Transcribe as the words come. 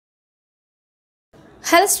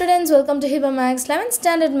Hello students, welcome to Hiba Max 11th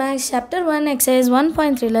Standard Max Chapter 1 Exercise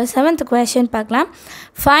 1.3 la 7th question பார்க்கலாம்.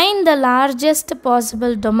 Find the largest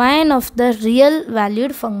possible domain of the real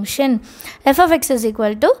valued function. f of x is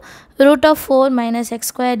equal to root of 4 minus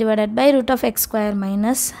x square divided by root of x square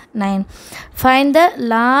minus 9. Find the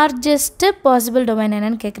largest possible domain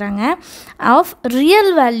என்னன்னு கேக்குறாங்க. Of real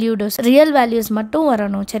values மட்டும்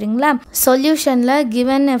வரணும் சரிங்களா? Solutionல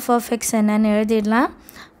given f of x என்னன்னு எழுதிடலாம்.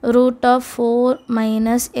 Root of 4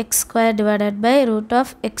 minus x square divided by root of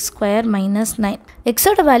x square minus 9. x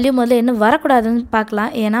ஓட value முதல்ல என்ன வரக்கூடாதுன்னு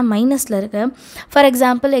பார்க்கலாம். ஏன்னா மைனஸில் இருக்குது. ஃபார்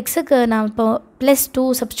எக்ஸாம்பிள் எக்ஸுக்கு நான் இப்போ +2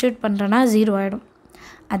 சப்ஸ்டியூட் பண்ணுறேன்னா 0 ஆகிடும்.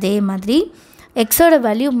 அதே மாதிரி எக்ஸோட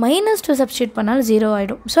வேல்யூ -2 சப்ஸ்டியூட் பண்ணாலும் 0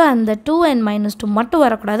 ஆகிடும். ஸோ அந்த 2 and -2 மட்டும்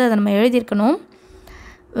வரக்கூடாது. அதை நம்ம எழுதியிருக்கணும்.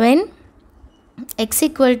 when x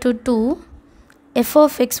equal to 2 f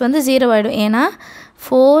of x வந்து 0 ஆகிடும். ஏன்னா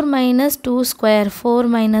 4 minus 2 square 4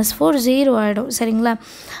 minus 4 0 ஆகிடும் சரிங்களா.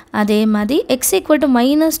 அதே மாதிரி x equal to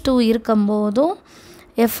 -2 இருக்கும்போதும்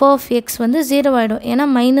f of x வந்து 0 ஆகிடும். ஏன்னா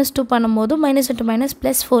 -2 பண்ணும்போது -2 minus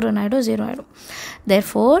 +4 ஆகிடும் 0 ஆகிடும்.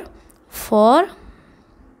 therefore for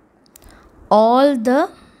all the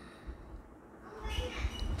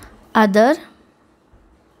other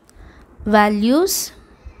values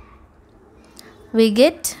we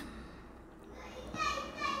get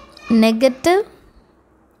negative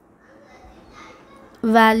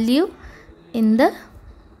value in the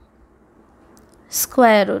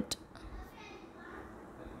square root.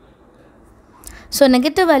 So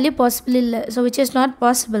negative value possible illa, so which is not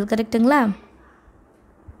possible, correctங்களா?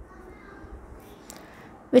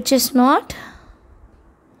 Which is not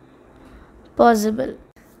possible.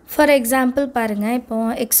 For example பாருங்க, இப்போ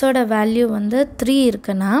x ஓட value வந்து 3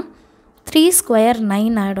 இருக்குன்னா 3 square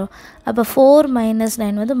 9 ஆகிடும். அப்போ 4 minus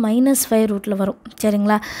 9 வந்து -5 ரூட்டில் வரும்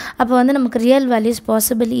சரிங்களா. அப்போ வந்து நமக்கு ரியல் வேல்யூஸ்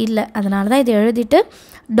பாசிபிள் இல்லை. அதனால தான் இதை எழுதிட்டு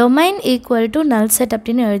டொமைன் ஈக்குவல் டு நல் செட்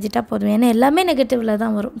அப்படின்னு எழுதிட்டா போதும். ஏன்னா எல்லாமே நெகட்டிவில்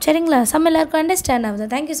தான் வரும் சரிங்களா. சம் எல்லாருக்கும் அண்டர்ஸ்டாண்ட் ஆகுது.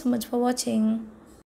 தேங்க்யூ ஸோ மச் ஃபார் வாட்சிங்.